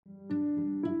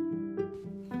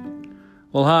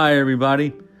Well, hi,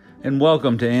 everybody, and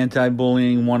welcome to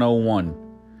Anti-Bullying 101.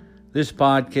 This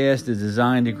podcast is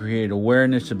designed to create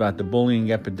awareness about the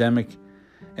bullying epidemic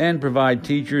and provide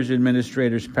teachers,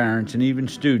 administrators, parents, and even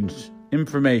students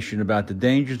information about the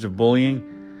dangers of bullying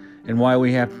and why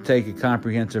we have to take a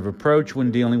comprehensive approach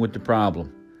when dealing with the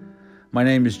problem. My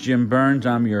name is Jim Burns.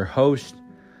 I'm your host.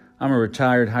 I'm a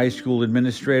retired high school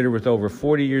administrator with over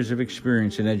 40 years of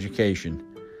experience in education.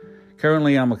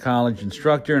 Currently, I'm a college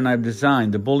instructor, and I've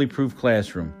designed the Bully Proof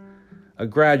Classroom, a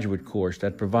graduate course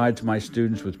that provides my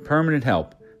students with permanent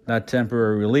help, not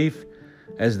temporary relief,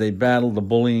 as they battle the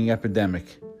bullying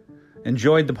epidemic.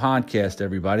 Enjoyed the podcast,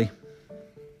 everybody.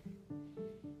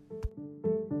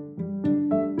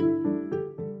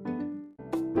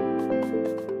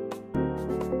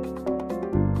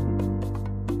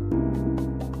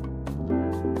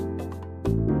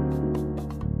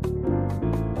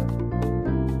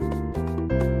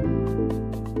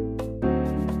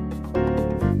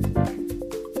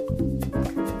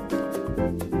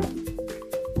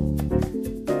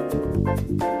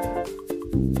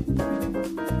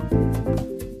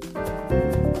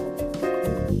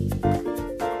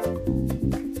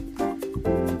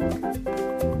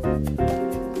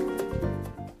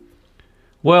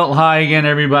 Well, hi again,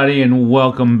 everybody, and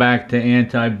welcome back to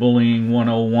Anti-Bullying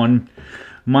 101.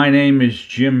 My name is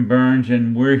Jim Burns,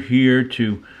 and we're here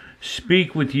to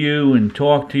speak with you and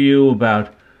talk to you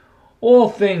about all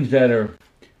things that are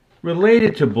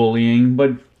related to bullying,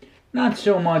 but not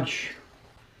so much,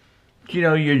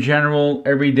 your general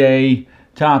everyday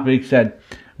topics that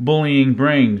bullying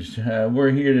brings.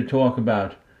 We're here to talk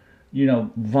about,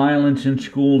 violence in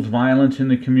schools, violence in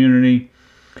the community.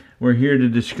 We're here to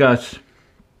discuss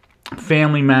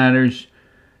family matters,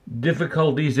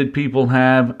 difficulties that people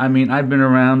have. I've been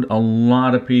around a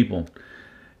lot of people,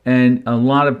 and a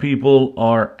lot of people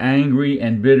are angry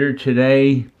and bitter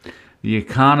today. The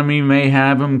economy may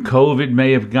have them. COVID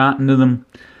may have gotten to them.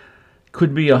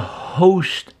 Could be a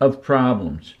host of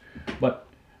problems. But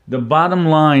the bottom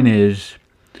line is,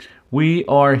 we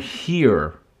are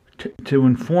here to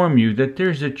inform you that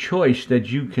there's a choice that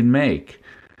you can make.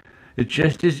 It's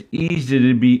just as easy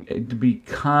to be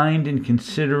kind and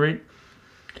considerate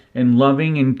and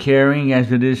loving and caring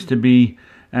as it is to be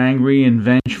angry and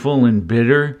vengeful and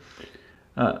bitter.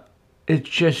 It's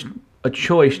just a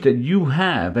choice that you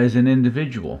have as an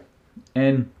individual.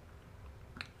 And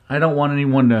I don't want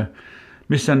anyone to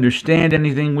misunderstand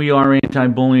anything. We are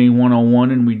Anti-Bullying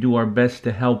 101, and we do our best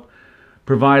to help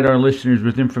provide our listeners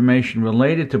with information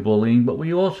related to bullying, but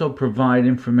we also provide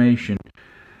information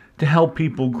to help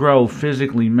people grow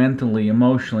physically, mentally,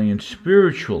 emotionally, and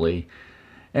spiritually.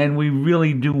 And we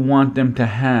really do want them to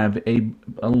have a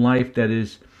life that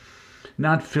is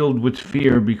not filled with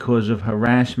fear because of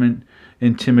harassment,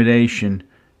 intimidation,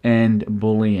 and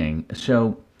bullying.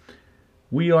 So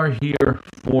we are here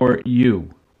for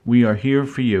you. We are here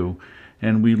for you,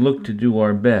 and we look to do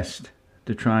our best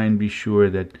to try and be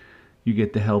sure that you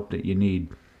get the help that you need.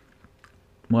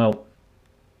 Well,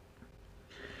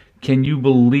 can you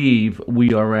believe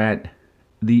we are at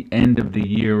the end of the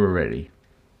year already?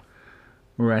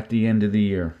 We're at the end of the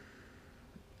year.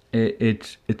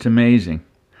 It's amazing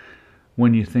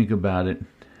when you think about it,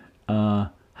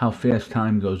 how fast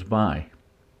time goes by.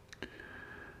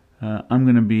 I'm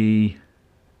going to be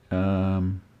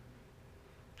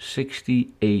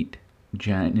 68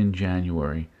 in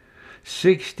January.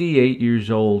 68 years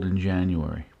old in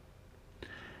January.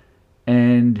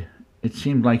 And it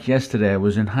seemed like yesterday I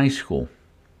was in high school.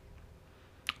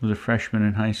 I was a freshman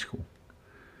in high school.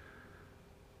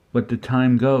 But the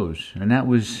time goes, and that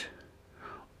was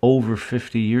over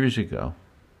 50 years ago.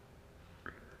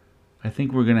 I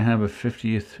think we're going to have a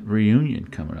 50th reunion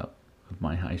coming up of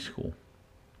my high school.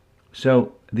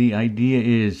 So the idea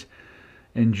is,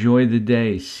 enjoy the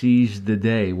day, seize the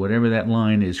day, whatever that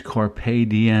line is, carpe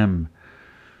diem.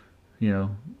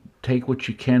 Take what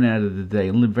you can out of the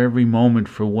day. Live every moment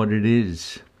for what it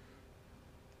is.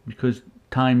 Because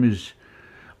time is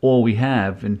all we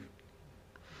have. And,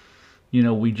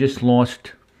 we just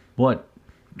lost,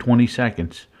 20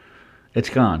 seconds. It's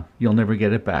gone. You'll never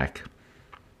get it back.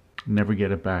 Never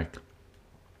get it back.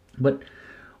 But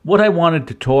what I wanted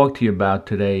to talk to you about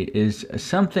today is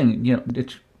something,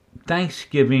 it's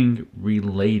Thanksgiving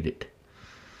related.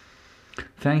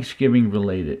 Thanksgiving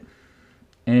related.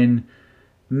 And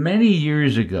many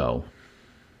years ago,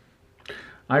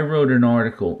 I wrote an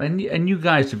article, and you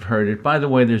guys have heard it. By the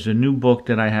way, there's a new book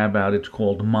that I have out. It's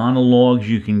called Monologues.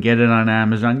 You can get it on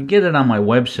Amazon. You can get it on my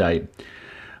website.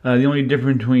 The only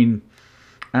difference between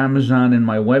Amazon and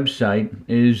my website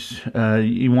is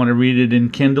you want to read it in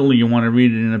Kindle or you want to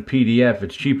read it in a PDF.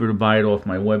 It's cheaper to buy it off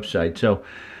my website. So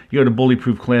you go to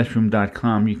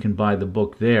bullyproofclassroom.com. You can buy the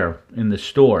book there in the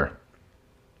store.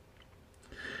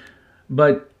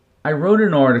 But I wrote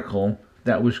an article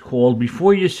that was called,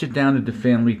 Before You Sit Down at the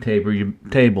Family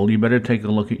Table, you better take a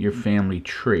look at your family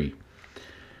tree.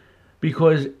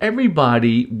 Because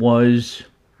everybody was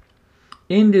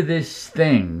into this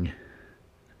thing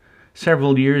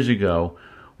several years ago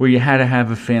where you had to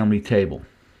have a family table.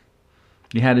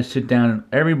 You had to sit down and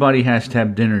everybody has to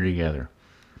have dinner together.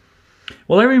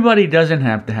 Well, everybody doesn't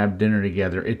have to have dinner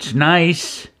together. It's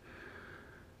nice.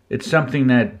 It's something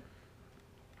that,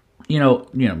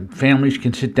 families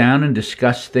can sit down and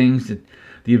discuss things,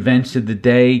 the events of the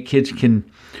day. Kids can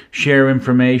share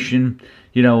information,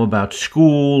 about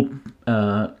school.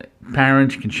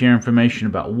 Parents can share information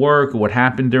about work or what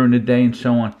happened during the day and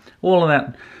so on. All of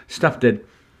that stuff that,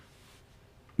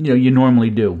 you normally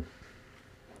do.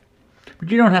 But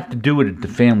you don't have to do it at the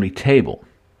family table.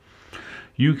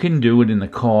 You can do it in the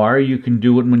car. You can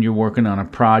do it when you're working on a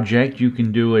project. You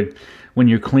can do it when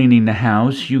you're cleaning the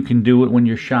house. You can do it when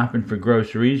you're shopping for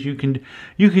groceries. You can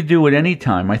do it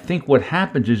anytime. I think what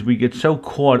happens is we get so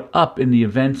caught up in the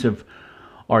events of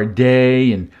our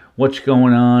day and what's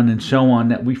going on and so on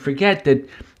that we forget that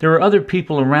there are other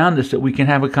people around us that we can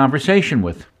have a conversation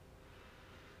with.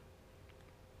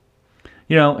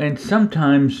 And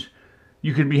sometimes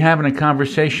you could be having a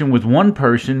conversation with one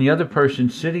person, the other person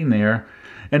sitting there,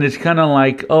 and it's kind of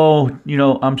like, oh,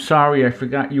 I'm sorry, I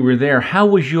forgot you were there. How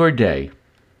was your day?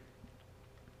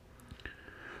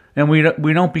 And we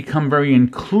don't become very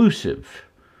inclusive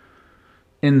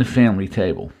in the family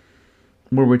table,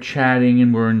 where we're chatting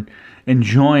and we're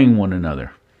enjoying one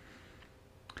another.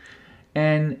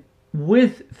 And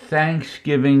with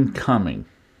Thanksgiving coming,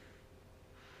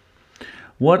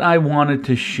 what I wanted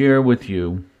to share with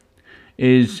you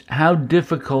is how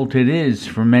difficult it is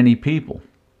for many people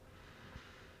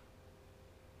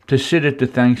to sit at the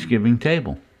Thanksgiving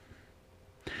table.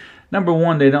 Number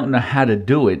one, they don't know how to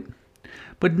do it.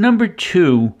 But number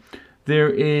two, there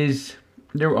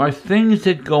are things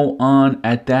that go on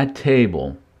at that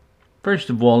table. First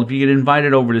of all, if you get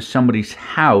invited over to somebody's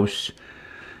house,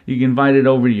 you get invited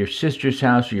over to your sister's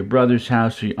house or your brother's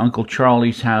house or your Uncle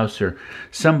Charlie's house or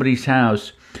somebody's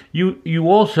house, you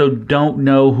also don't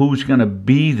know who's going to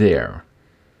be there.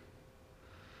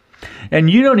 And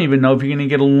you don't even know if you're going to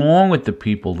get along with the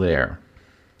people there.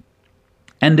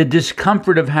 And the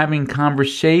discomfort of having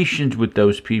conversations with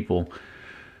those people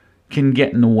can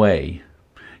get in the way.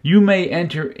 You may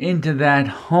enter into that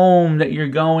home that you're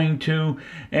going to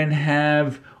and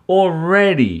have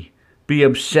already be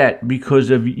upset because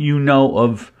of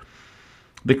of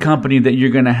the company that you're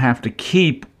going to have to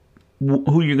keep,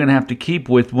 who you're going to have to keep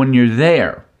with when you're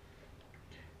there.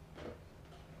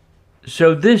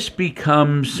 So this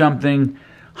becomes something,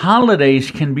 holidays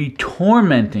can be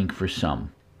tormenting for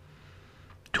some.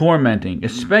 Tormenting,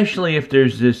 especially if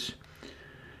there's this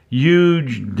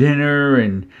huge dinner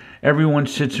and everyone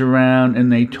sits around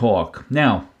and they talk.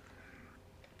 Now,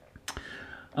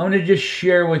 I want to just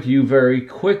share with you very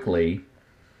quickly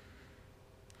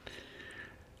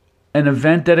an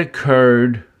event that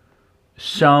occurred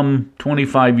some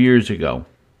 25 years ago.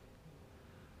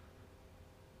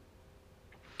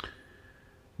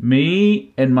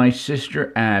 Me and my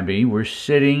sister Abby were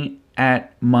sitting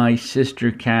at my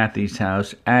sister Kathy's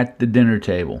house at the dinner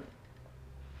table.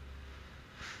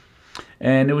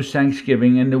 And it was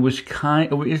Thanksgiving, and it was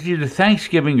either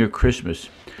Thanksgiving or Christmas.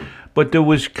 But there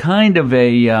was kind of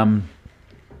an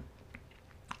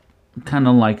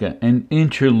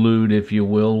interlude, if you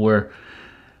will, where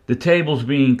the table's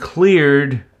being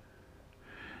cleared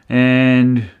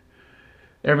and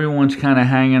everyone's kind of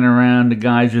hanging around. The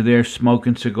guys are there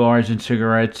smoking cigars and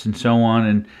cigarettes and so on,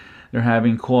 and they're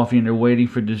having coffee and they're waiting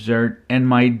for dessert. And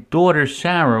my daughter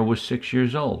Sarah was 6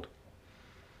 years old.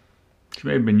 She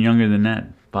may have been younger than that,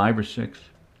 5 or 6.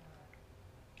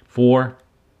 4,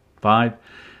 5.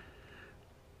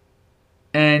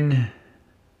 And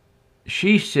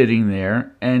she's sitting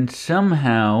there, and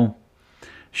somehow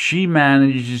she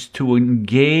manages to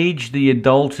engage the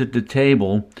adults at the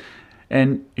table,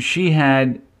 and she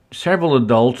had several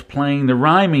adults playing the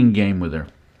rhyming game with her.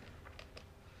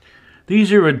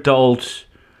 These are adults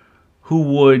who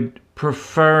would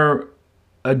prefer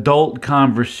adult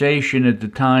conversation at the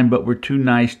time, but were too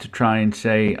nice to try and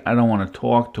say, I don't want to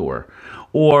talk to her,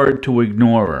 or to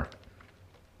ignore her.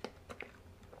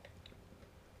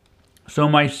 So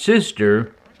my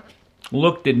sister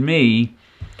looked at me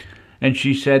and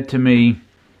she said to me,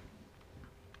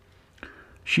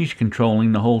 she's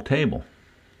controlling the whole table.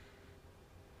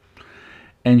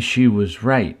 And she was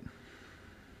right.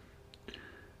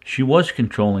 She was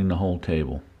controlling the whole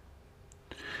table.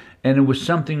 And it was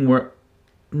something where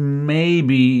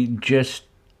maybe just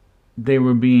they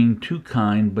were being too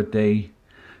kind, but they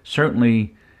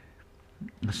certainly,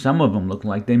 some of them looked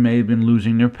like they may have been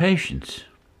losing their patience.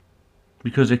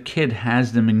 Because a kid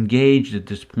has them engaged at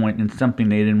this point in something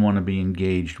they didn't want to be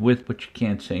engaged with, but you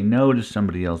can't say no to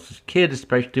somebody else's kid,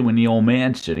 especially when the old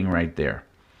man's sitting right there.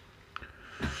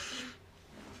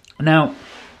 Now,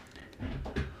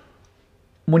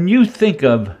 when you think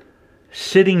of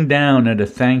sitting down at a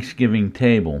Thanksgiving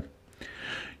table,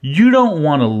 you don't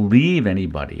want to leave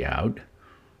anybody out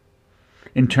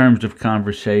in terms of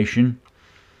conversation,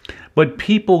 but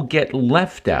people get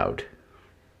left out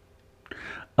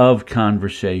of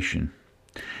conversation.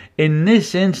 In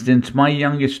this instance, my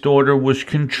youngest daughter was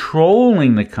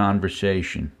controlling the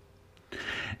conversation.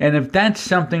 And if that's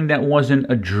something that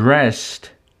wasn't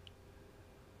addressed,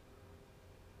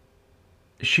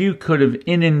 she could have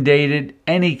inundated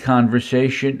any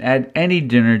conversation at any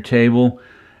dinner table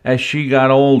as she got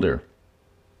older.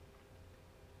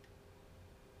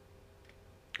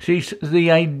 See,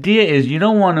 the idea is you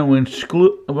don't want to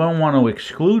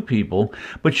exclude people,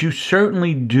 but you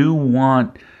certainly do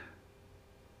want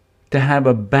to have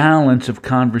a balance of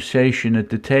conversation at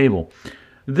the table.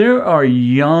 There are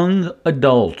young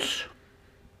adults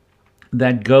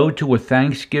that go to a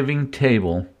Thanksgiving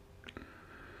table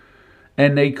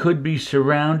and they could be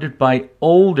surrounded by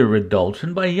older adults.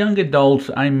 And by young adults,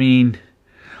 I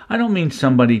don't mean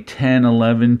somebody 10,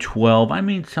 11, 12. I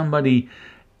mean somebody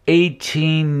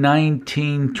 18,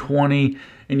 19, 20,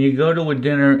 and you go to a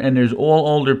dinner and there's all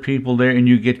older people there and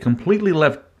you get completely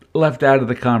left out of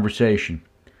the conversation.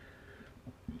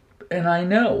 And I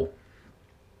know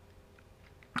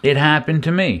it happened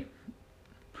to me.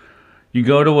 You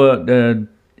go to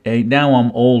now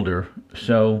I'm older,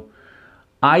 so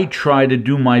I try to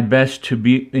do my best to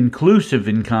be inclusive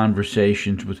in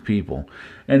conversations with people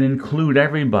and include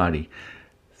everybody.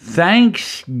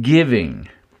 Thanksgiving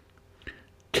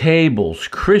tables,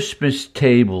 Christmas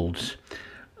tables,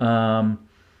 the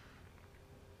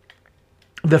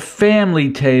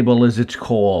family table as it's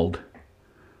called,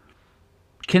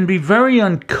 can be very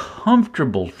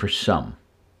uncomfortable for some.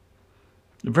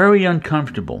 Very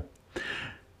uncomfortable.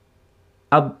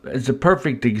 As a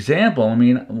perfect example,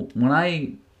 when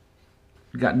I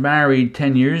got married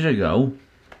 10 years ago,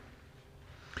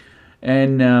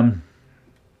 and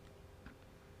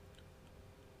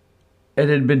it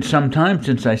had been some time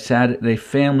since I sat at a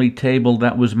family table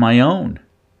that was my own.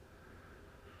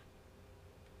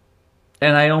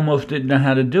 And I almost didn't know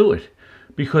how to do it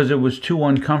because it was too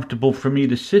uncomfortable for me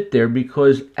to sit there,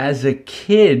 because as a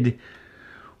kid,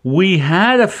 we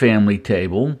had a family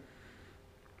table,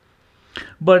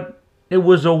 but it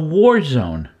was a war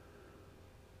zone.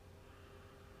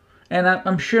 And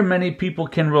I'm sure many people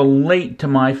can relate to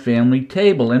my family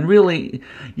table. And really,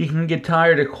 you can get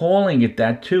tired of calling it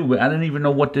that too. I don't even know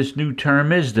what this new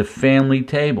term is, the family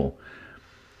table.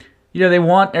 You know, they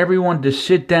want everyone to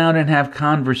sit down and have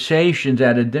conversations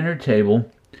at a dinner table.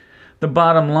 The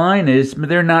bottom line is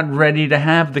they're not ready to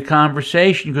have the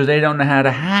conversation because they don't know how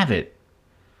to have it.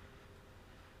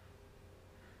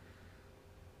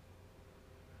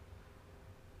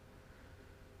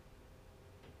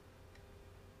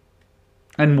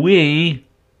 And we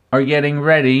are getting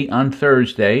ready on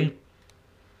Thursday.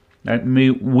 I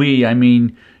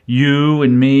mean you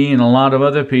and me and a lot of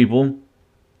other people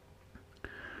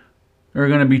are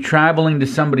going to be traveling to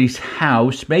somebody's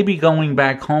house, maybe going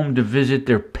back home to visit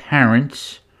their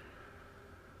parents,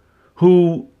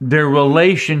 who their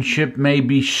relationship may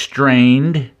be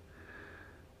strained.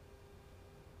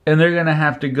 And they're going to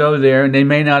have to go there, and they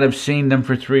may not have seen them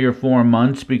for 3 or 4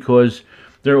 months because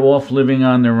they're off living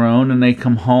on their own, and they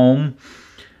come home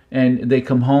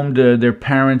to their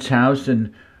parents' house,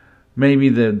 and maybe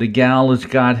the gal has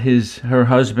got her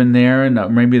husband there,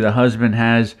 and maybe the husband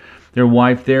has their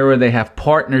wife there, or they have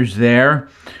partners there,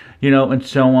 and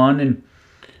so on, and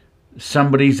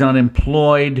somebody's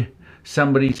unemployed,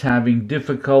 somebody's having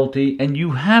difficulty, and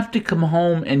you have to come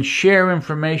home and share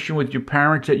information with your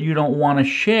parents that you don't want to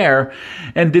share,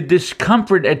 and the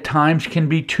discomfort at times can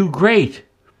be too great.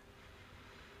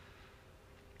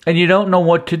 And you don't know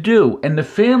what to do. And the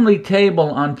family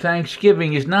table on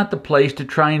Thanksgiving is not the place to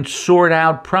try and sort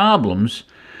out problems.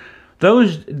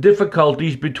 Those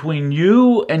difficulties between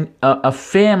you and a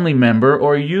family member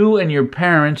or you and your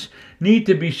parents need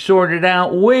to be sorted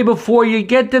out way before you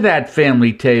get to that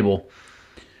family table.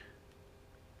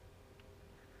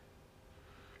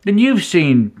 And you've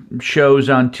seen shows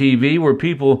on TV where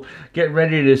people get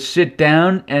ready to sit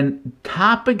down and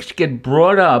topics get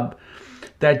brought up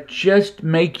that just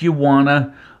make you want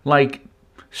to, like,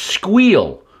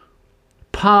 squeal.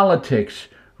 Politics,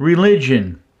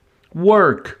 religion,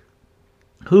 work,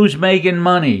 who's making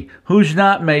money, who's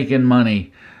not making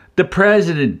money, the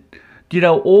president.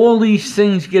 All these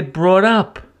things get brought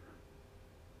up.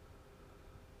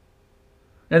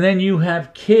 And then you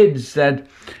have kids that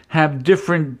have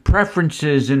different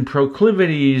preferences and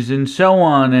proclivities and so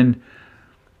on,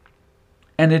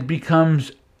 and it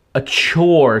becomes a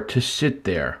chore to sit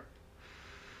there.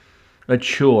 A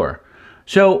chore.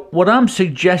 So what I'm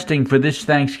suggesting for this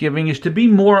Thanksgiving is to be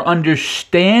more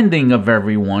understanding of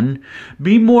everyone,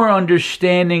 be more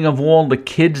understanding of all the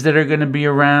kids that are going to be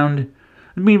around.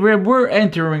 I mean, we're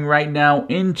entering right now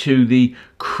into this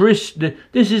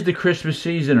is the Christmas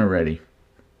season already.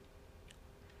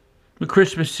 The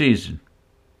Christmas season.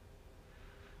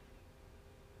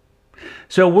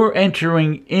 So we're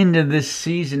entering into this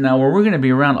season now where we're going to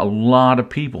be around a lot of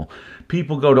people.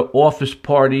 People go to office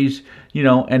parties,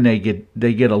 and they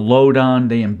get a load on.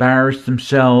 They embarrass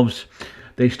themselves.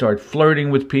 They start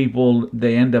flirting with people.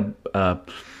 They end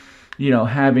up,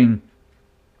 having,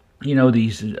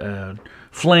 these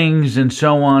flings and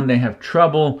so on. They have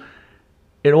trouble.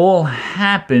 It all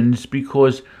happens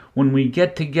because when we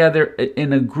get together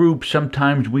in a group,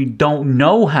 sometimes we don't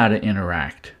know how to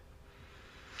interact.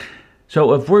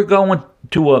 So if we're going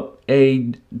to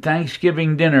a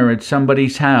Thanksgiving dinner at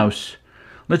somebody's house,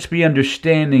 let's be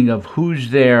understanding of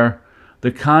who's there,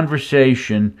 the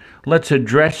conversation. Let's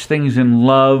address things in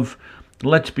love.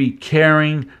 Let's be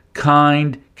caring,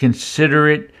 kind,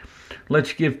 considerate.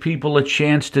 Let's give people a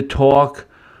chance to talk.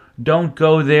 Don't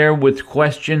go there with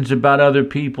questions about other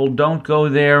people. Don't go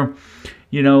there,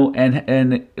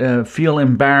 and feel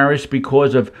embarrassed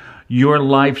because of your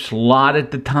life's lot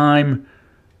at the time.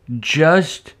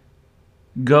 Just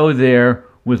go there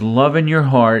with love in your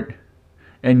heart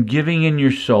and giving in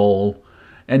your soul,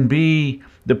 and be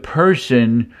the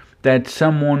person that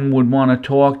someone would want to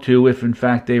talk to if in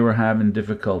fact they were having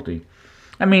difficulty.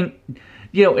 I mean,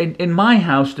 in my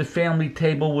house, the family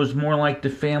table was more like the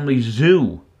family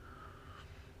zoo.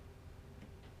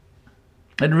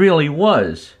 It really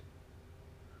was.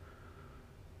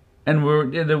 And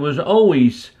there was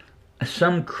always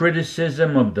some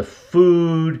criticism of the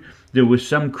food. There was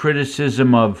some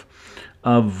criticism of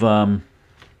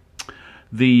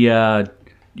the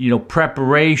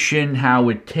preparation, how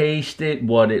it tasted,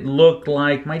 what it looked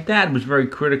like. My dad was very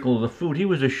critical of the food. He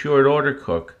was a short order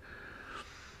cook.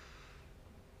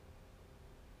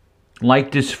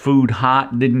 Liked his food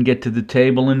hot, didn't get to the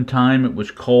table in time. It was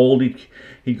cold.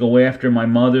 He'd go after my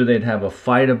mother. They'd have a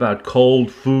fight about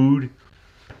cold food.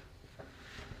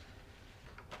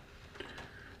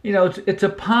 It's a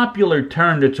popular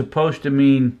term that's supposed to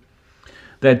mean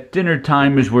that dinner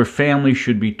time is where families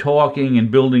should be talking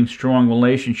and building strong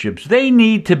relationships. They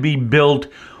need to be built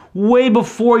way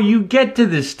before you get to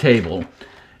this table.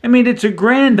 I mean, it's a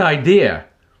grand idea.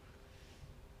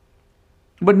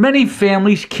 But many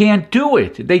families can't do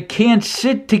it. They can't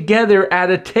sit together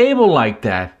at a table like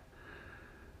that.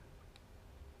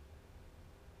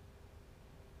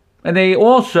 And they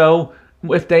also,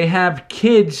 if they have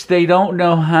kids, they don't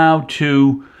know how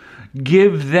to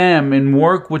give them and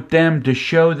work with them to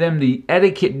show them the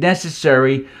etiquette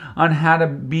necessary on how to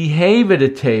behave at a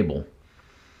table.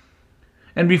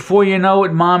 And before you know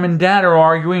it, mom and dad are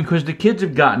arguing because the kids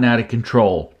have gotten out of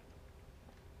control.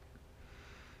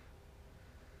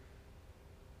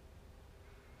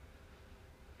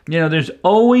 There's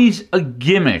always a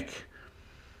gimmick.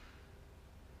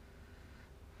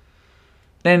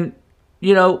 And,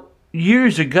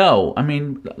 years ago, I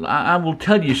mean, I will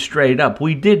tell you straight up,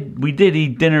 we did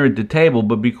eat dinner at the table,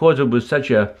 but because it was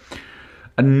such a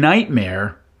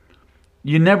nightmare,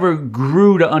 you never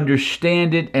grew to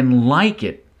understand it and like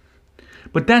it.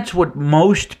 But that's what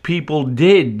most people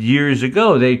did years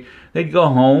ago. They'd go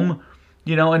home,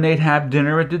 and they'd have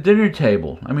dinner at the dinner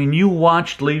table. I mean, you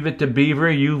watched Leave It to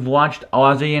Beaver, you've watched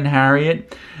Ozzie and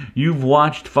Harriet, you've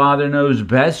watched Father Knows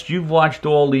Best, you've watched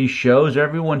all these shows,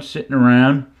 everyone's sitting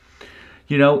around,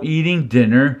 eating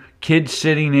dinner, kids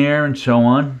sitting there and so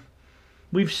on.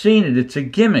 We've seen it. It's a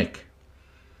gimmick.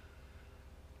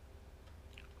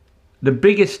 The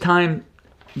biggest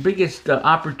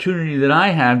opportunity that I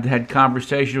had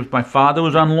conversation with my father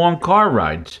was on long car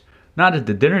rides, not at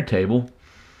the dinner table.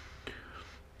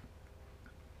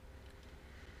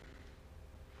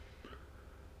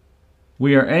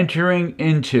 We are entering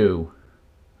into,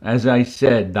 as I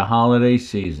said, the holiday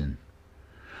season.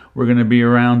 We're going to be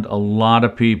around a lot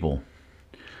of people.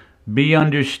 Be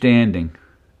understanding.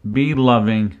 Be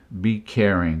loving. Be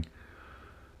caring.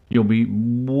 You'll be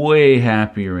way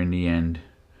happier in the end.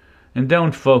 And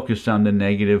don't focus on the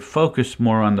negative. Focus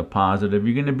more on the positive.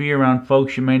 You're going to be around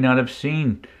folks you may not have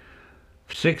seen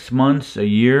 6 months, a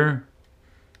year.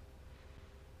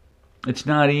 It's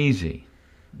not easy.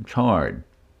 It's hard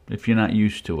if you're not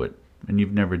used to it and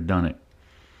you've never done it.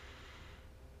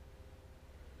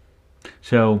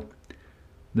 So,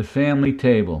 the family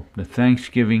table, the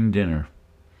Thanksgiving dinner.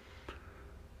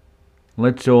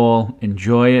 Let's all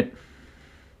enjoy it,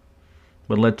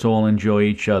 but let's all enjoy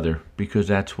each other, because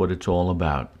that's what it's all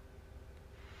about.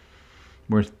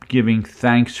 We're giving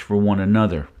thanks for one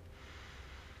another,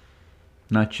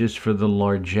 not just for the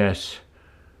largesse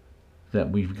that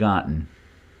we've gotten.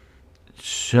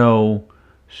 So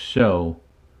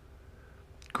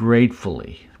grateful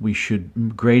we should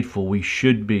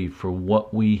be for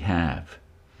what we have,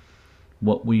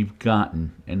 what we've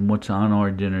gotten, and what's on our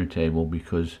dinner table,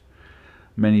 because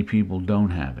many people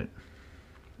don't have it.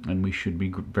 And we should be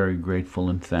very grateful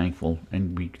and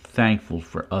be thankful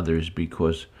for others,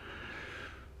 because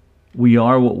we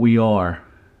are what we are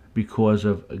because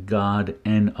of God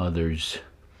and others.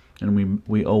 And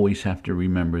we always have to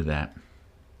remember that.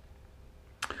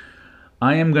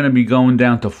 I am going to be going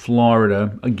down to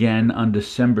Florida again on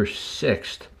December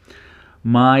 6th.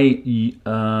 My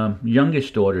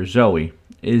youngest daughter, Zoe,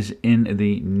 is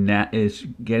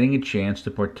getting a chance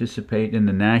to participate in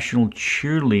the National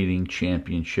Cheerleading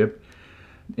Championship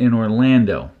in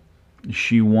Orlando.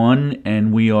 She won,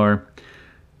 and we are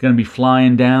going to be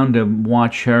flying down to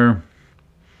watch her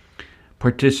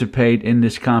participate in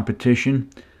this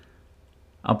competition.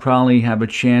 I'll probably have a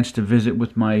chance to visit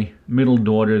with my middle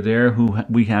daughter there, who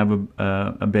we have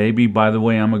a baby. By the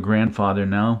way, I'm a grandfather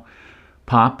now.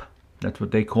 Pop, that's what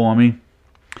they call me.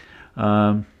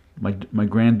 My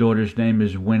granddaughter's name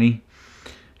is Winnie.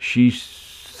 She's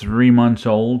 3 months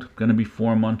old, going to be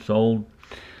 4 months old.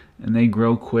 And they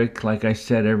grow quick. Like I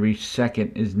said, every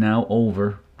second is now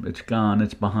over. It's gone.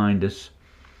 It's behind us.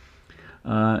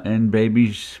 And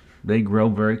babies, they grow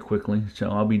very quickly. So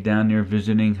I'll be down there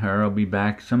visiting her. I'll be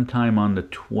back sometime on the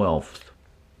 12th.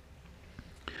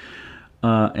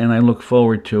 And I look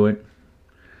forward to it.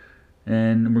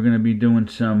 And we're going to be doing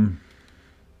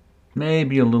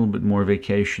maybe a little bit more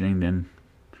vacationing than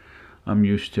I'm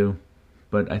used to.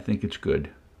 But I think it's good.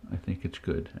 I think it's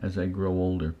good as I grow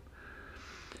older.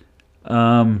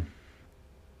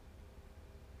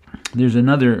 There's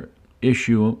another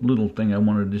issue, a little thing I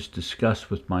wanted to just discuss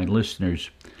with my listeners.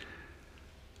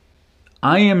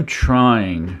 I am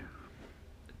trying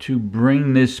to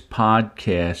bring this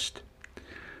podcast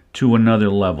to another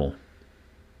level,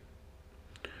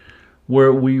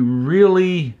 where we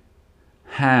really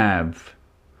have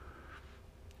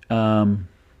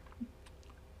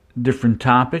different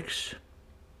topics.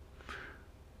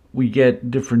 We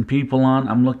get different people on.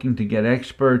 I'm looking to get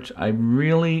experts. I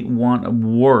really want to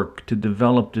work to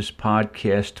develop this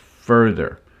podcast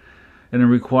further. And it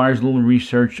requires a little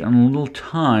research and a little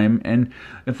time. And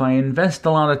if I invest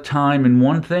a lot of time in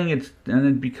one thing,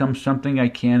 it becomes something I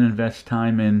can't invest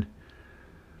time in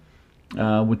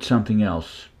with something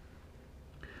else.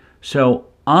 So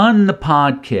on the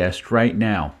podcast right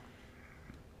now,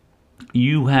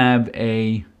 you have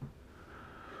a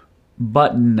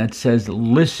button that says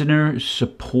listener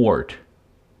support.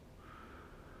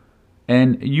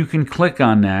 And you can click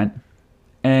on that,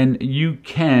 and you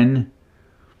can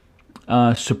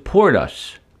support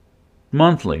us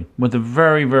monthly with a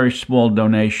very, very small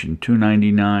donation,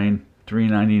 $2.99,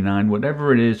 $3.99,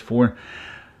 whatever it is, for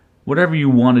whatever you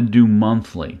want to do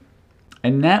monthly.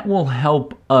 And that will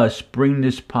help us bring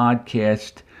this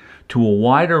podcast to a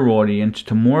wider audience,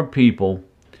 to more people,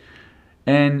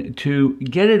 and to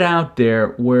get it out there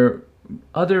where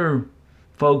other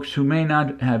folks who may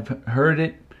not have heard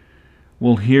it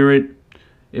will hear it.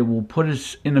 It will put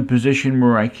us in a position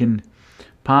where I can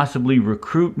possibly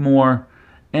recruit more,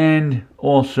 and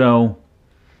also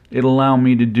it'll allow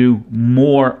me to do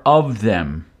more of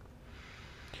them.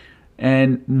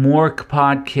 And more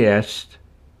podcasts,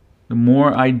 the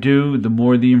more I do, the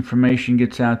more the information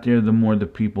gets out there, the more the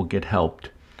people get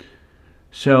helped.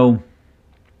 So,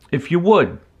 if you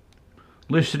would,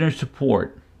 listener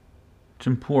support, it's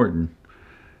important.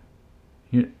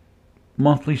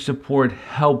 Monthly support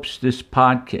helps this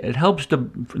podcast. It helps the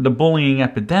bullying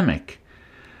epidemic,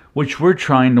 which we're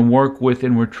trying to work with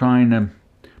and we're trying to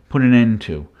put an end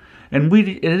to. And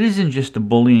it isn't just a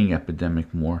bullying epidemic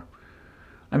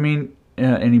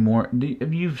anymore.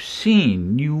 You've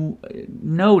seen, you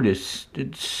notice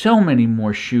so many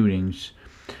more shootings,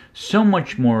 so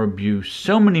much more abuse,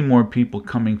 so many more people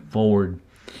coming forward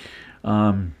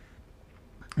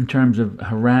in terms of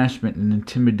harassment and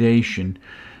intimidation,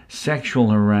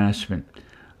 sexual harassment.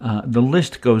 The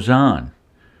list goes on.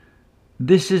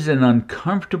 This is an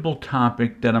uncomfortable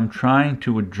topic that I'm trying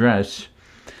to address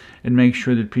and make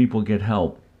sure that people get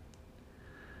help.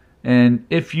 And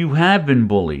if you have been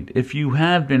bullied, if you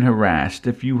have been harassed,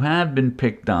 if you have been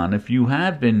picked on, if you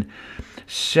have been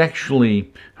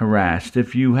sexually harassed,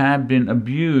 if you have been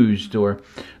abused, or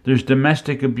there's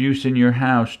domestic abuse in your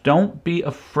house, don't be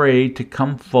afraid to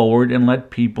come forward and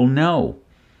let people know.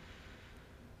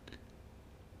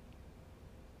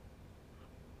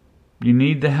 You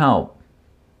need the help.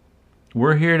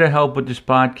 We're here to help with this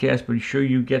podcast, but be sure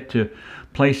you get to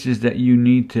places that you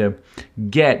need to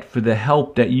get for the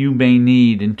help that you may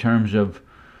need in terms of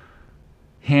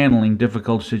handling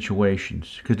difficult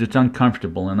situations, because it's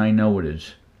uncomfortable, and I know it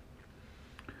is.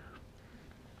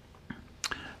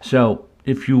 So,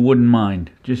 if you wouldn't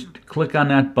mind, just click on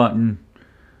that button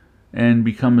and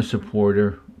become a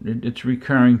supporter. It's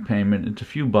recurring payment. It's a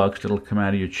few bucks that'll come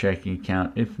out of your checking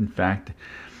account. If, in fact,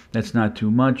 that's not too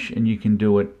much and you can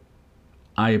do it,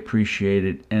 I appreciate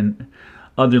it, and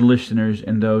other listeners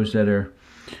and those that are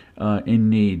in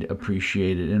need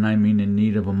appreciate it, and I mean in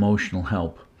need of emotional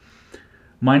help.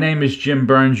 My name is Jim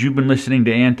Burns. You've been listening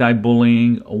to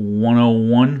Anti-Bullying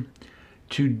 101.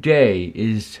 Today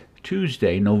is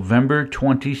Tuesday, November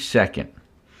 22nd.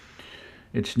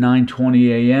 It's 9:20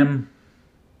 a.m.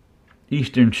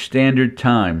 Eastern Standard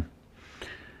Time.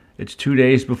 It's 2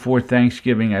 days before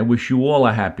Thanksgiving. I wish you all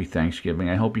a happy Thanksgiving.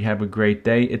 I hope you have a great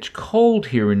day. It's cold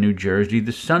here in New Jersey.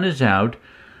 The sun is out,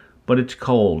 but it's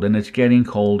cold, and it's getting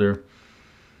colder.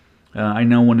 I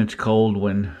know when it's cold,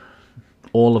 when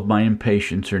all of my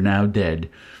impatiens are now dead,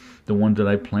 the ones that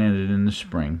I planted in the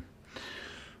spring.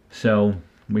 So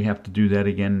we have to do that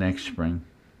again next spring.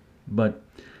 But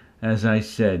as I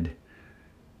said,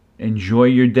 enjoy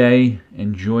your day,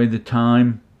 enjoy the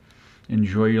time,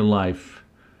 enjoy your life.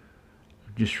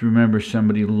 Just remember,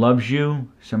 somebody loves you,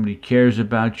 somebody cares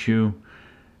about you,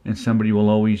 and somebody will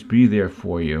always be there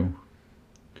for you.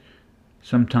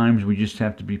 Sometimes we just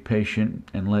have to be patient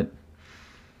and let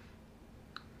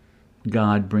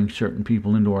God bring certain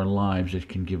people into our lives that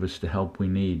can give us the help we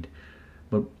need.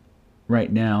 But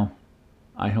right now,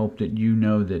 I hope that you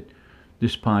know that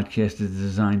this podcast is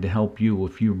designed to help you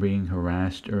if you're being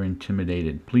harassed or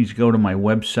intimidated. Please go to my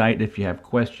website if you have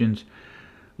questions.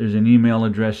 There's an email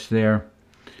address there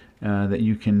that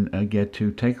you can get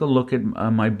to. Take a look at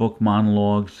my book,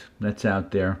 Monologues. That's out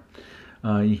there.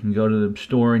 You can go to the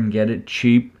store and get it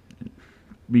cheap,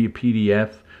 be a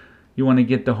PDF. You want to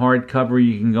get the hardcover,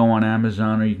 you can go on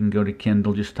Amazon or you can go to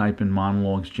Kindle. Just type in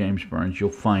Monologues James Burns.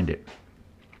 You'll find it.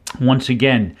 Once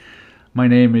again, my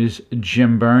name is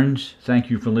Jim Burns. Thank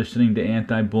you for listening to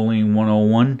Anti-Bullying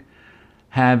 101.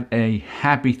 Have a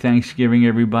happy Thanksgiving,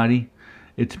 everybody.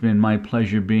 It's been my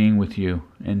pleasure being with you,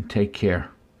 and take care.